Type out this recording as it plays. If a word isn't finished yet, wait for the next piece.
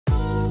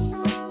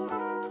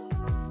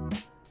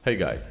Hey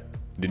guys,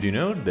 did you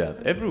know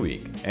that every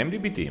week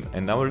MDB team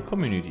and our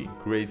community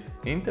creates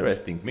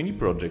interesting mini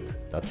projects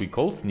that we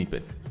call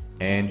snippets,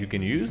 and you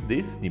can use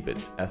these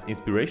snippets as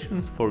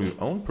inspirations for your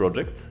own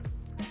projects?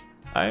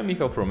 I am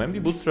Michał from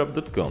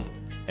mdbootstrap.com,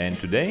 and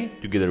today,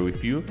 together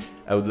with you,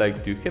 I would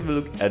like to have a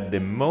look at the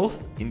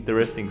most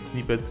interesting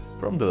snippets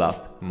from the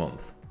last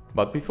month.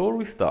 But before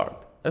we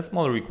start, a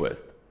small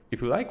request.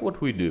 If you like what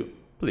we do,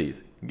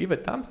 please give a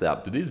thumbs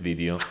up to this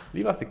video,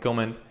 leave us a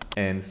comment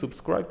and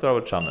subscribe to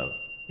our channel.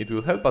 It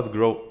will help us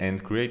grow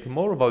and create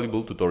more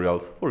valuable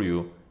tutorials for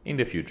you in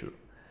the future.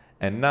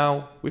 And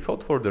now,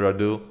 without further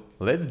ado,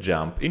 let's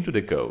jump into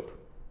the code.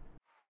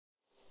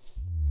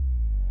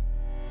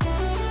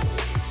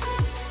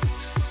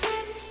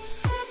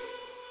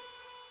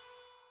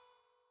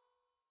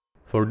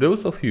 For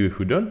those of you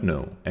who don't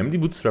know,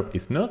 MD Bootstrap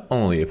is not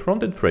only a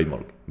front-end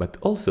framework, but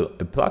also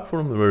a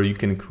platform where you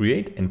can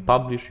create and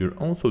publish your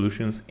own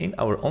solutions in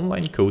our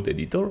online code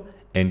editor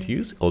and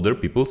use other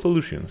people's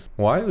solutions.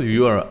 While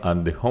you are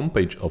at the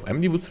homepage of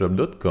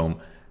mdbootstrap.com,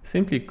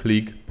 simply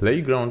click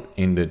Playground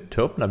in the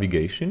top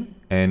navigation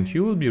and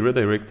you will be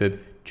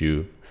redirected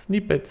to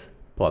Snippets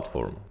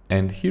platform.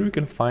 And here you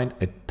can find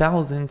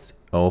thousands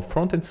of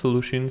front-end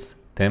solutions,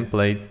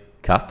 templates,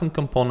 custom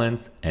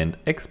components and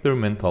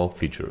experimental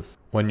features.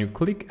 When you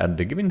click at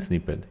the given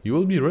snippet, you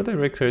will be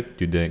redirected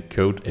to the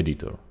code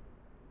editor.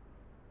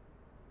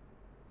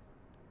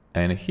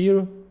 And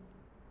here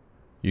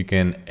you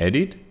can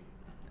edit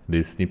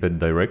this snippet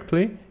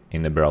directly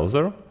in the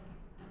browser.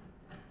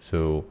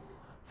 So,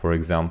 for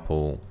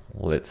example,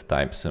 let's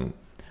type some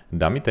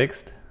dummy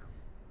text.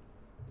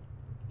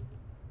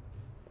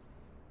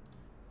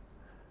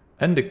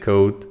 And the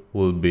code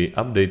will be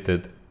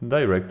updated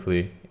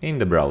directly in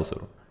the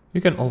browser. You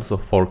can also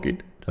fork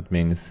it, that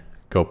means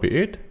copy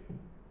it.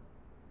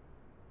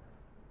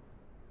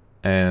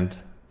 And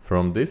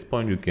from this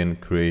point you can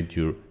create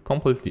your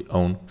completely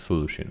own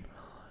solution.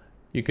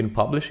 You can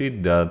publish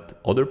it that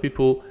other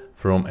people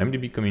from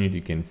MDB community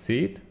can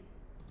see it.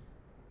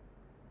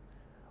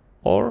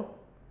 Or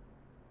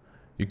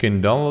you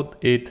can download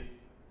it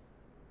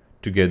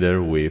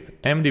together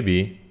with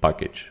MDB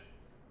package.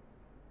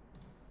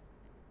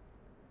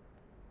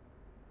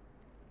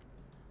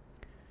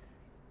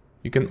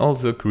 You can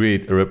also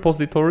create a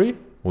repository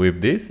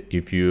with this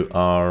if you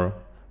are a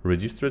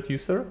registered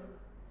user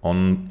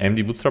on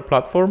MD Bootstrap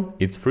platform.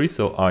 It's free,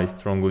 so I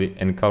strongly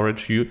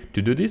encourage you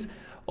to do this.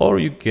 Or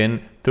you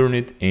can turn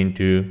it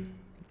into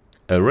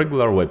a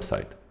regular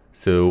website.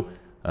 So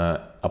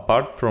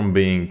apart from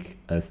being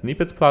a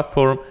snippets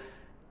platform,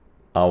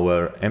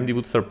 our MD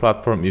Bootstrap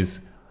platform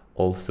is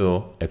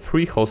also a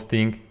free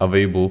hosting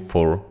available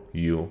for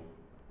you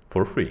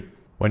for free.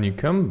 When you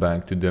come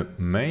back to the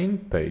main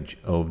page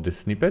of the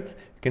snippets,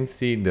 you can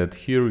see that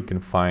here you can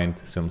find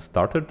some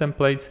starter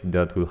templates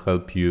that will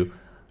help you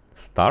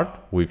start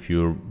with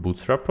your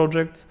Bootstrap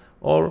projects,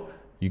 or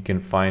you can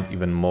find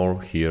even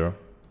more here.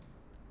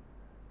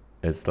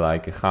 It's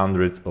like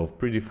hundreds of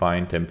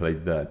predefined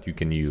templates that you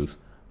can use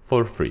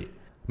for free.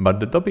 But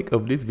the topic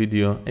of this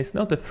video is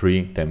not a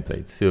free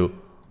template, so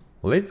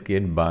let's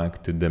get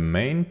back to the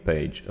main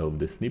page of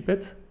the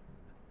snippets.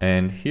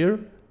 And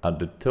here at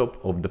the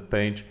top of the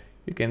page,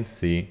 you can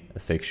see a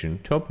section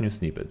Top New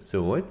Snippet.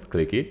 So let's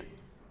click it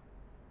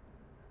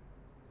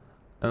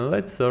and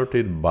let's sort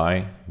it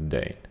by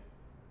date.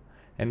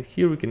 And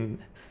here we can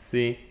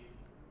see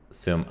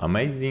some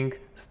amazing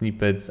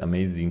snippets,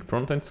 amazing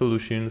front-end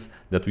solutions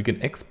that we can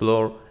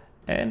explore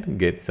and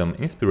get some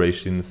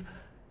inspirations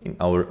in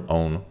our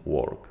own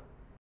work.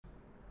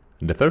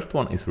 The first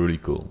one is really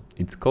cool.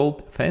 It's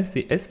called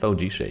Fancy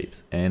SVG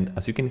Shapes, and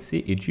as you can see,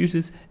 it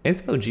uses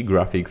SVG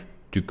graphics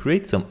to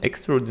create some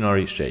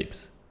extraordinary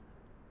shapes.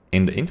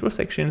 In the intro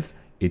sections,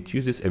 it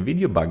uses a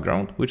video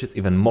background, which is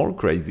even more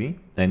crazy,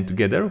 and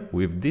together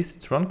with this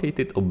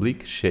truncated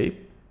oblique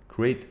shape,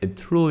 creates a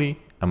truly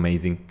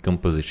amazing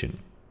composition.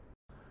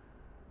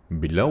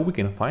 Below we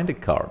can find the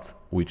cards,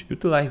 which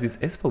utilize this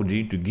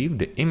SVG to give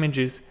the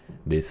images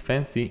these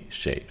fancy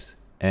shapes.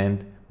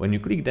 And when you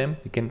click them,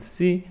 you can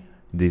see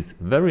this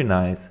very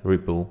nice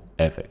ripple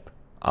effect.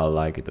 I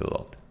like it a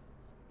lot.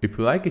 If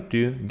you like it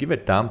too, give a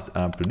thumbs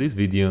up to this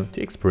video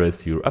to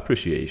express your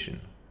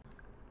appreciation.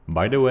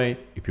 By the way,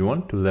 if you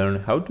want to learn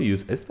how to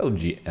use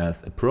SVG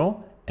as a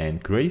pro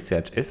and create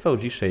such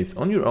SVG shapes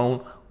on your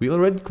own, we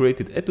already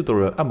created a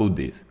tutorial about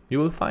this. You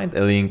will find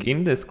a link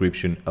in the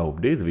description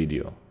of this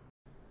video.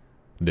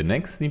 The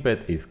next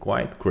snippet is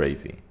quite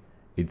crazy.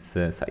 It's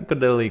a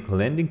psychedelic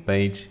landing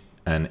page,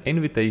 an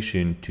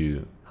invitation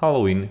to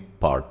Halloween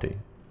party.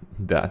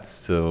 That's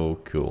so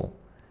cool.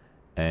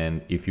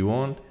 And if you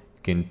want,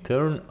 you can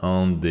turn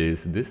on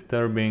this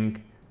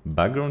disturbing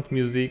background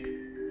music,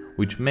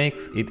 which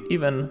makes it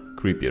even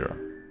creepier.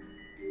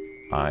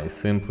 I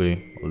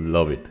simply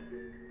love it.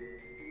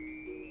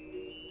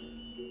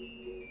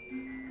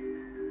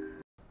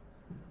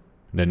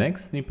 The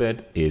next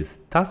snippet is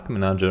Task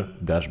Manager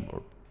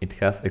Dashboard. It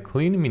has a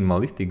clean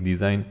minimalistic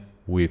design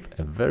with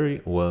a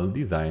very well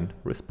designed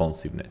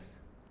responsiveness.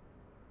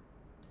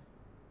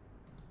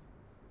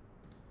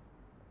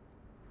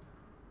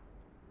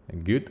 A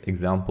good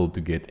example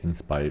to get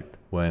inspired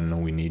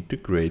when we need to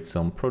create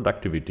some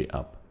productivity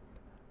app.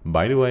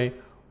 By the way,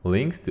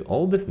 links to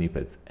all the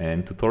snippets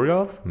and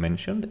tutorials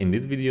mentioned in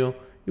this video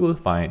you will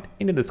find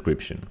in the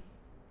description.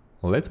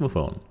 Let's move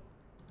on.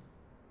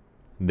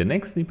 The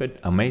next snippet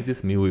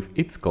amazes me with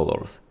its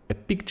colors, a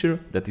picture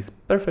that is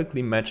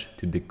perfectly matched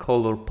to the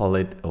color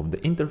palette of the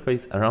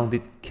interface around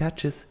it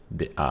catches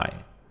the eye.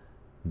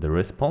 The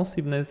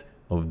responsiveness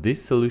of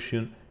this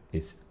solution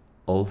is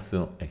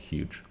also a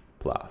huge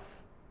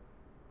plus.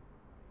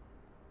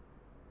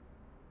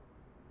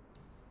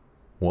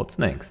 What's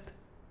next?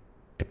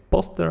 A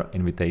poster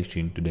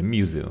invitation to the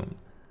museum.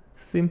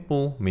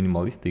 Simple,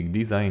 minimalistic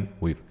design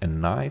with a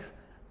nice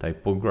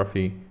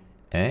typography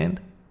and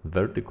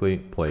vertically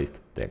placed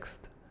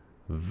text.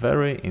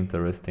 Very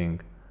interesting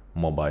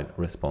mobile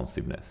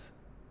responsiveness.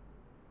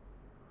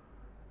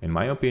 In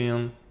my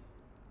opinion,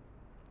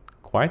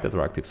 quite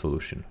attractive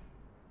solution.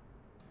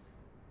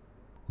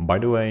 By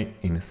the way,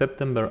 in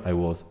September I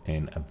was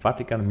in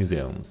Vatican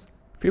museums.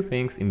 Few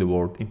things in the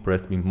world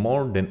impressed me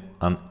more than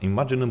an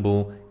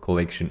unimaginable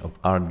collection of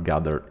art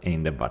gathered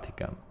in the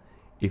Vatican.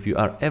 If you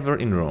are ever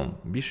in Rome,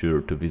 be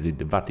sure to visit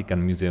the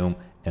Vatican Museum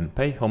and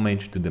pay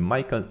homage to the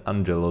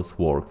Michelangelo's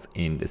works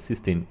in the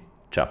Sistine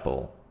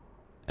Chapel.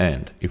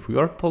 And if we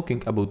are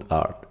talking about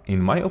art,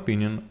 in my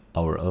opinion,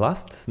 our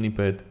last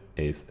snippet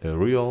is a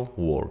real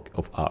work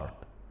of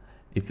art.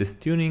 It's a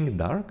stunning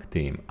dark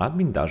theme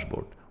admin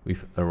dashboard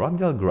with a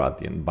radial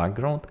gradient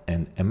background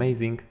and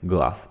amazing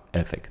glass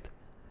effect.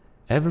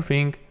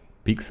 Everything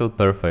pixel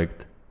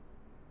perfect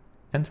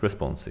and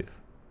responsive.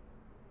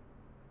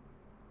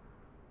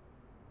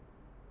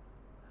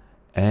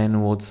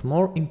 And what's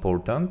more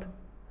important,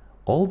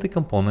 all the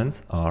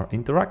components are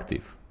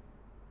interactive.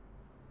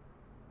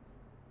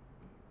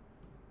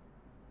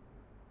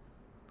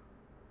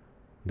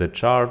 The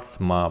charts,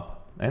 map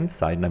and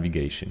site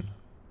navigation.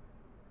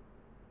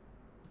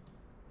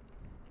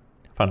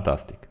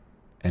 Fantastic.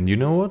 And you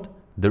know what?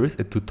 There is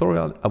a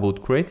tutorial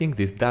about creating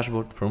this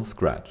dashboard from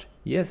scratch.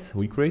 Yes,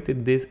 we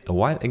created this a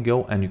while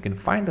ago and you can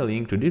find a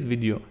link to this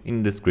video in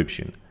the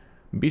description.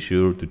 Be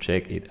sure to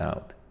check it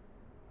out.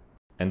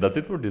 And that's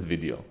it for this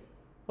video.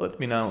 Let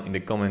me know in the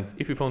comments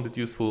if you found it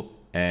useful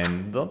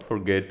and don't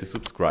forget to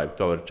subscribe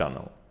to our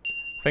channel.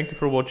 Thank you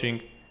for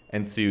watching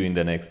and see you in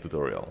the next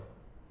tutorial.